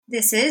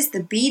This is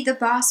the Be the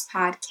Boss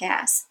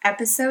Podcast,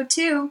 Episode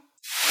 2.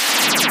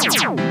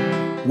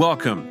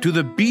 Welcome to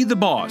the Be the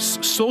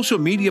Boss Social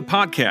Media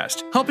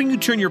Podcast, helping you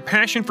turn your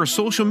passion for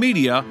social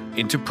media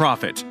into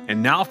profit.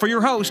 And now for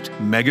your host,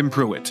 Megan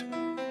Pruitt.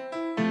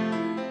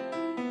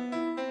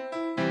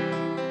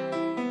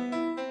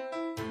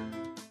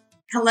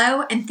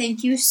 Hello, and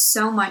thank you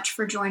so much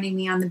for joining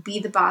me on the Be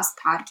the Boss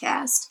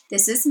Podcast.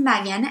 This is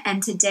Megan,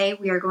 and today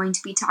we are going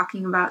to be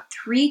talking about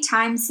 3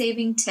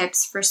 time-saving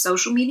tips for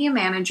social media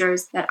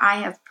managers that I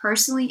have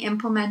personally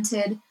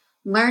implemented,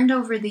 learned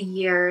over the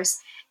years,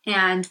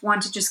 and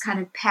want to just kind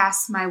of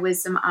pass my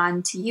wisdom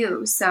on to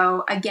you.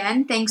 So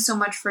again, thanks so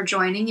much for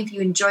joining. If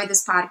you enjoy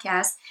this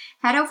podcast,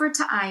 head over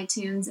to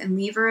iTunes and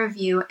leave a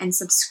review and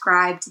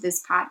subscribe to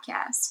this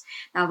podcast.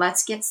 Now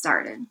let's get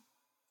started.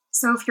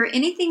 So if you're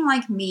anything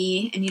like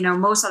me and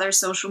most other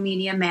social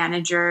media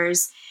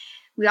managers,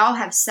 we all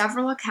have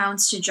several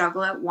accounts to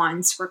juggle at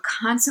once. We're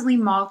constantly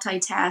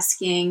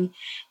multitasking,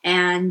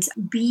 and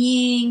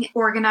being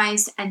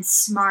organized and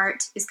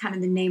smart is kind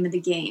of the name of the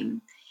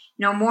game.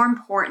 More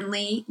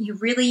importantly, you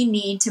really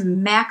need to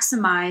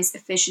maximize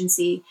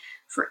efficiency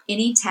for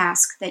any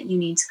task that you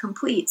need to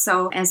complete.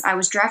 So as I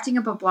was drafting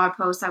up a blog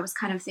post, I was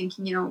kind of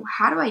thinking,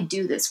 how do I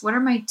do this? What are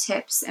my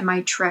tips and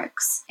my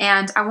tricks?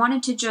 And I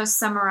wanted to just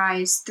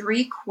summarize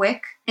 3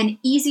 quick and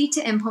easy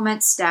to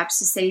implement steps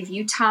to save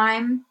you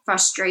time,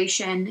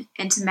 frustration,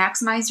 and to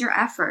maximize your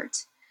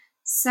effort.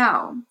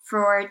 So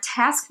for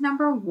task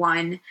number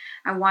 1,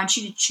 I want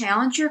you to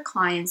challenge your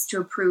clients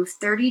to approve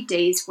 30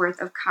 days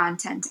worth of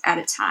content at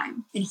a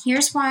time. And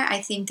here's why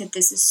I think that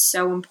this is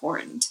so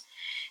important.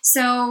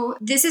 So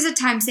this is a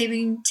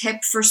time-saving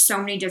tip for so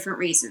many different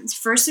reasons.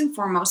 First and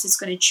foremost, it's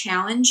going to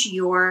challenge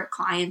your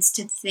clients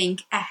to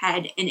think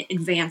ahead and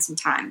advance in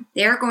time.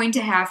 They're going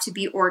to have to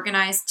be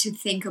organized to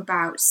think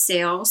about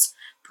sales,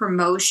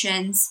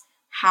 promotions,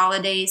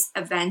 holidays,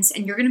 events,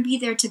 and you're going to be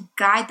there to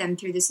guide them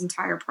through this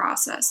entire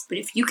process. But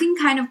if you can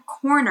kind of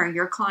corner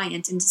your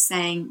client into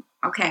saying,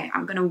 okay,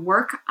 I'm going to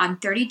work on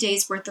 30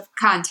 days worth of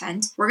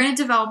content. We're going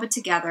to develop it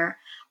together.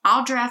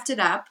 I'll draft it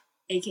up.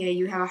 AKA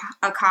you have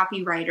a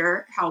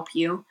copywriter help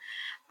you.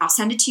 I'll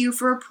send it to you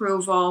for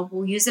approval.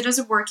 We'll use it as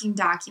a working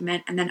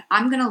document, and then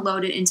I'm going to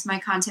load it into my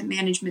content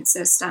management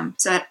system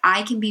so that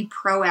I can be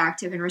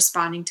proactive in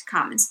responding to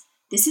comments.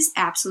 This is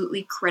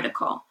absolutely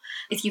critical.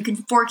 If you can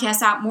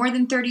forecast out more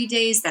than 30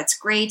 days, that's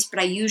great, but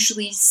I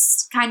usually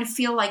kind of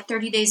feel like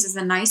 30 days is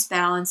a nice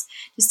balance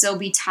to still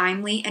be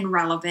timely and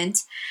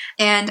relevant,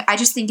 and I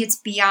just think it's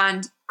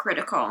beyond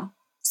critical.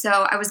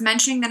 So I was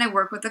mentioning that I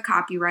work with a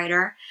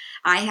copywriter.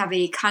 I have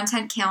a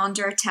content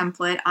calendar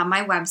template on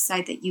my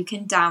website that you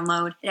can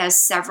download. It has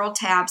several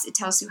tabs. It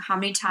tells you how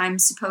many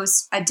times to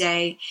post a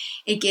day.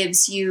 It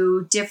gives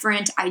you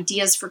different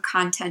ideas for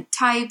content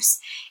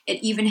types.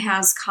 It even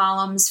has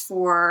columns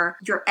for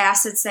your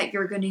assets that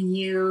you're going to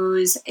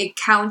use. It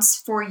counts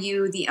for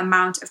you the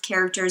amount of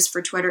characters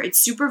for Twitter. It's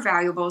super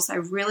valuable, so I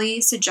really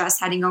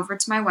suggest heading over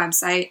to my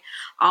website.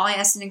 All I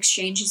ask in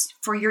exchange is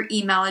for your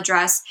email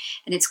address,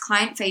 and it's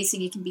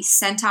client-facing. It can be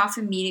sent off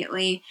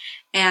immediately.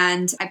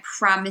 And I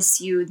promise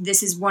you,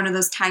 this is one of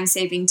those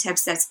time-saving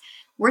tips that's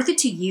worth it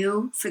to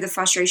you for the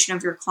frustration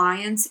of your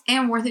clients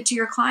and worth it to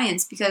your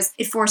clients because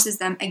it forces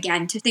them,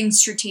 again, to think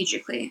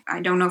strategically. I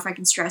don't know if I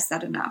can stress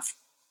that enough.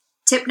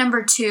 Tip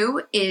number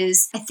 2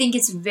 is I think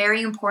it's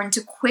very important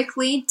to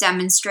quickly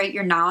demonstrate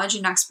your knowledge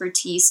and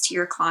expertise to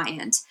your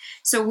client.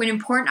 So when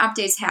important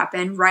updates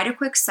happen, write a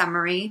quick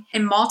summary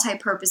and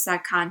multi-purpose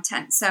that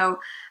content.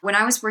 So when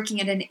I was working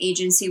at an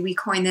agency, we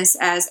coined this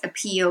as a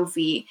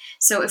POV.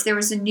 So if there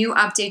was a new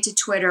update to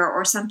Twitter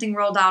or something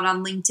rolled out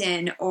on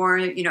LinkedIn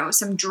or,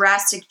 some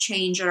drastic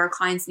change that our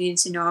clients needed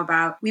to know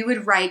about, we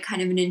would write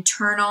kind of an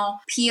internal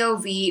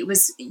POV. It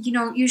was,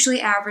 usually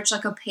average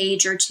like a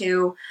page or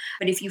 2.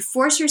 But if you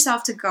force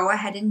yourself to go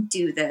ahead and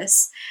do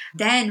this,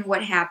 then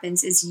what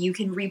happens is you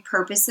can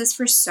repurpose this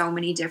for so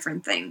many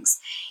different things.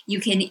 You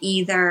can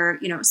either,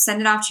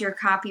 send it off to your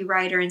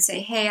copywriter and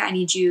say, hey, I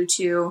need you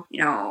to,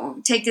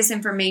 take this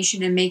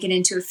information and make it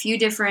into a few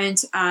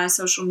different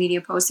social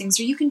media postings,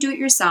 or you can do it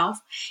yourself.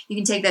 You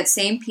can take that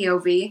same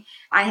POV.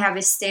 I have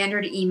a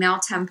standard email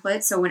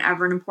template, so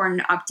whenever an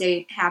important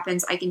update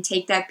happens, I can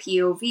take that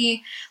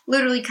POV,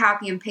 literally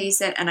copy and paste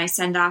it, and I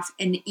send off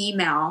an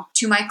email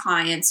to my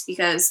clients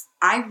because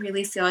I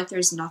really feel like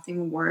there's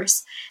nothing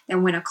worse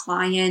than when a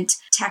client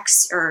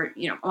texts or,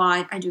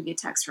 I do get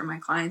texts from my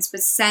clients, but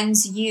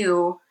sends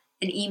you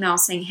an email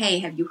saying, hey,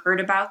 have you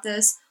heard about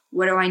this?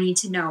 What do I need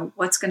to know?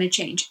 What's going to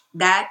change?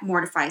 That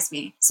mortifies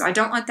me. So I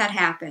don't let that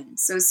happen.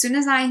 So as soon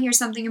as I hear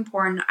something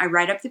important, I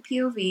write up the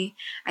POV,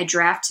 I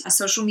draft a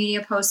social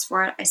media post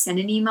for it, I send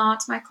an email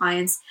out to my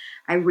clients,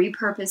 I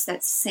repurpose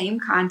that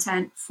same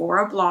content for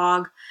a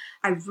blog.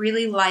 I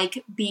really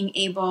like being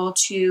able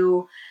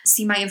to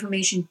see my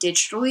information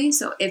digitally.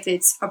 So if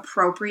it's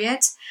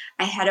appropriate,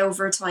 I head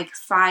over to like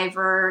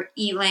Fiverr,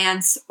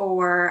 Elance,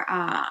 or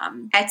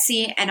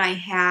Etsy, and I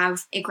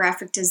have a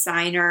graphic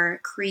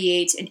designer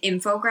create an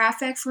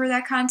infographic for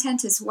that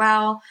content as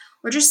well,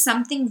 or just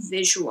something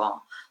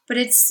visual. but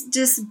it's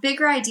just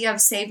bigger idea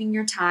of saving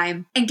your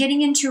time and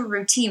getting into a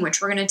routine, which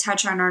we're going to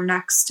touch on our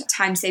next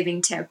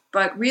time-saving tip.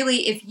 But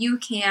really, if you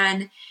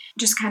can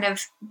just kind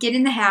of get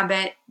in the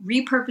habit,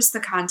 repurpose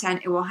the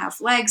content, it will have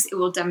legs, it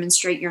will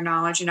demonstrate your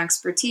knowledge and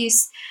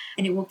expertise,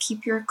 and it will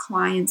keep your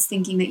clients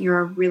thinking that you're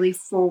a really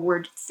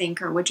forward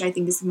thinker, which I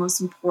think is the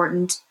most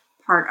important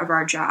part of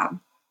our job.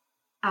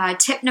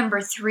 Tip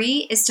number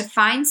 3 is to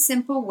find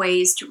simple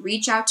ways to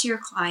reach out to your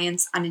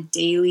clients on a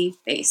daily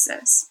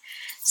basis.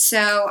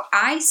 So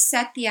I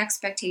set the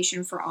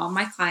expectation for all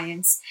my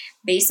clients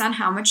based on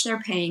how much they're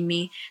paying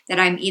me that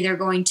I'm either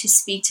going to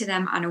speak to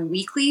them on a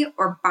weekly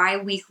or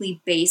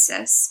bi-weekly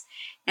basis.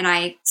 And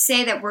I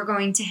say that we're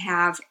going to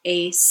have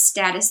a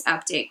status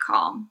update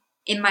call.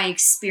 In my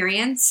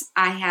experience,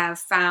 I have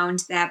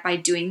found that by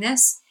doing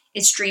this,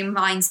 it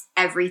streamlines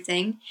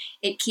everything.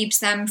 It keeps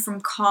them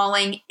from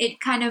calling. It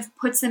kind of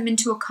puts them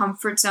into a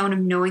comfort zone of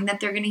knowing that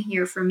they're going to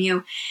hear from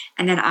you.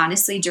 And then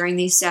honestly, during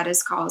these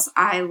status calls,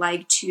 I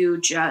like to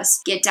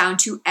just get down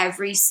to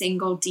every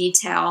single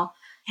detail,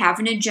 have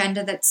an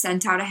agenda that's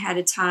sent out ahead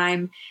of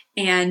time,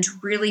 and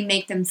really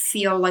make them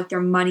feel like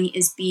their money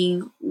is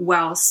being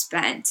well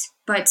spent.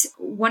 But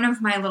one of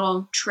my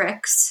little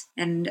tricks,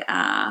 and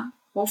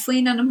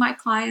hopefully none of my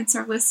clients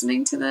are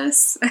listening to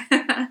this,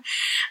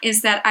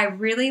 is that I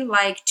really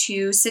like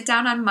to sit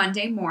down on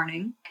Monday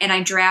morning and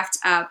I draft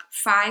up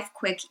 5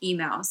 quick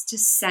emails to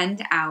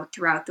send out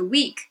throughout the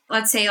week.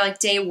 Let's say like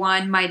day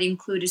 1 might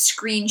include a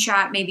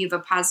screenshot, maybe of a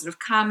positive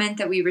comment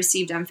that we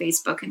received on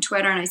Facebook and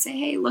Twitter. And I say,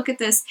 hey, look at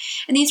this.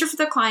 And these are for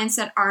the clients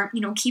that aren't,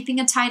 keeping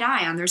a tight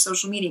eye on their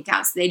social media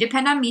accounts. They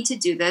depend on me to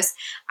do this.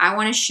 I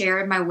want to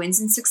share my wins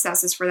and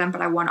successes for them,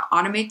 but I want to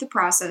automate the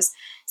process.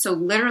 So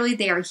literally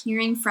they are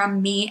hearing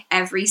from me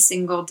every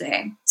single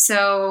day.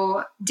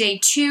 So day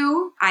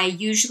 2, I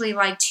usually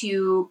like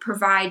to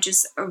provide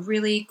just a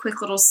really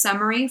quick little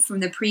summary from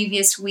the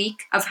previous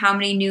week of how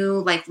many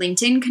new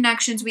LinkedIn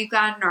connections we've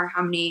gotten or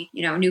how many,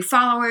 new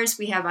followers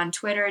we have on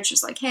Twitter. It's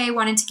just like, hey,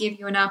 wanted to give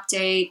you an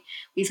update.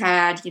 We've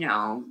had,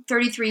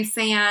 33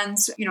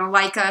 fans,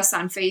 like us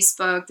on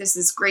Facebook. This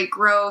is great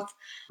growth.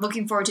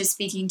 Looking forward to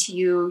speaking to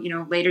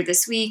you, later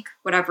this week,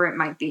 whatever it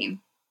might be.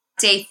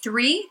 Day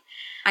 3,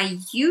 I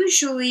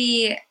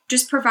usually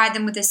just provide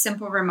them with a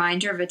simple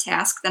reminder of a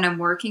task that I'm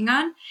working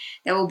on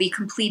that will be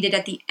completed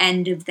at the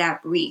end of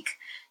that week.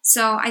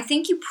 So I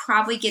think you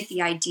probably get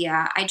the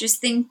idea. I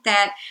just think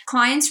that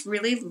clients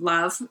really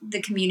love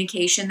the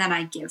communication that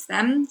I give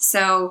them.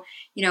 So,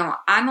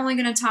 I'm only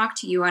going to talk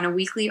to you on a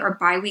weekly or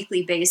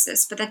bi-weekly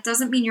basis, but that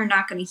doesn't mean you're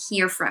not going to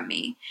hear from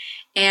me.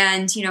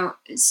 And,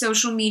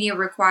 social media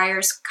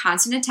requires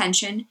constant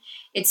attention.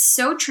 It's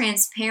so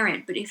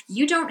transparent, but if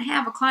you don't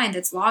have a client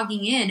that's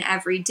logging in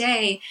every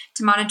day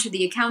to monitor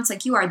the accounts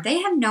like you are, they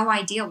have no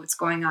idea what's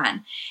going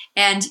on.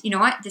 And you know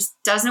what? This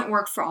doesn't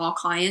work for all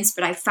clients,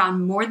 but I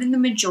found more than the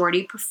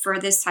majority prefer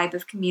this type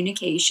of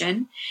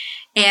communication.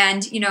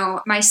 And,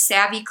 my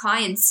savvy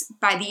clients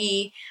by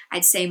the,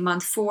 I'd say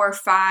month 4,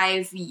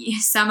 5,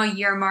 some a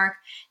year mark,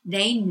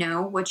 they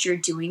know what you're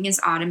doing is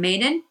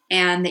automated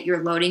and that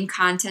you're loading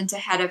content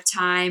ahead of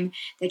time,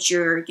 that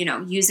you're,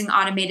 using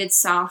automated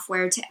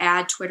software to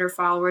add Twitter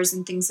followers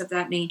and things of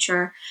that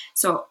nature.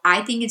 So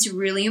I think it's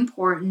really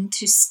important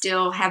to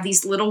still have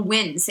these little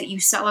wins that you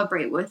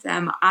celebrate with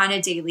them on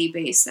a daily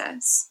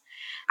basis.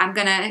 I'm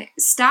going to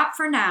stop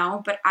for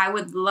now, but I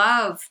would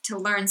love to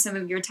learn some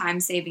of your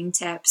time-saving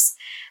tips.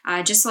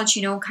 Just to let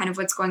you know kind of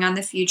what's going on in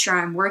the future.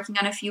 I'm working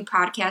on a few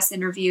podcast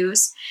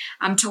interviews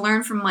to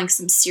learn from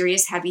some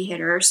serious heavy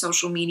hitter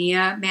social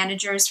media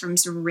managers from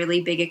some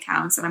really big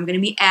accounts. And I'm going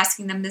to be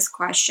asking them this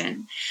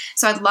question.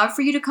 So I'd love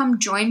for you to come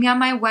join me on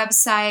my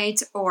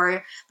website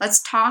or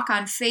let's talk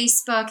on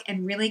Facebook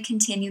and really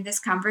continue this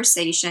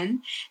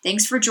conversation.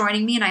 Thanks for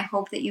joining me. And I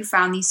hope that you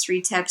found these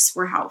 3 tips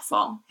were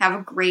helpful. Have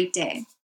a great day.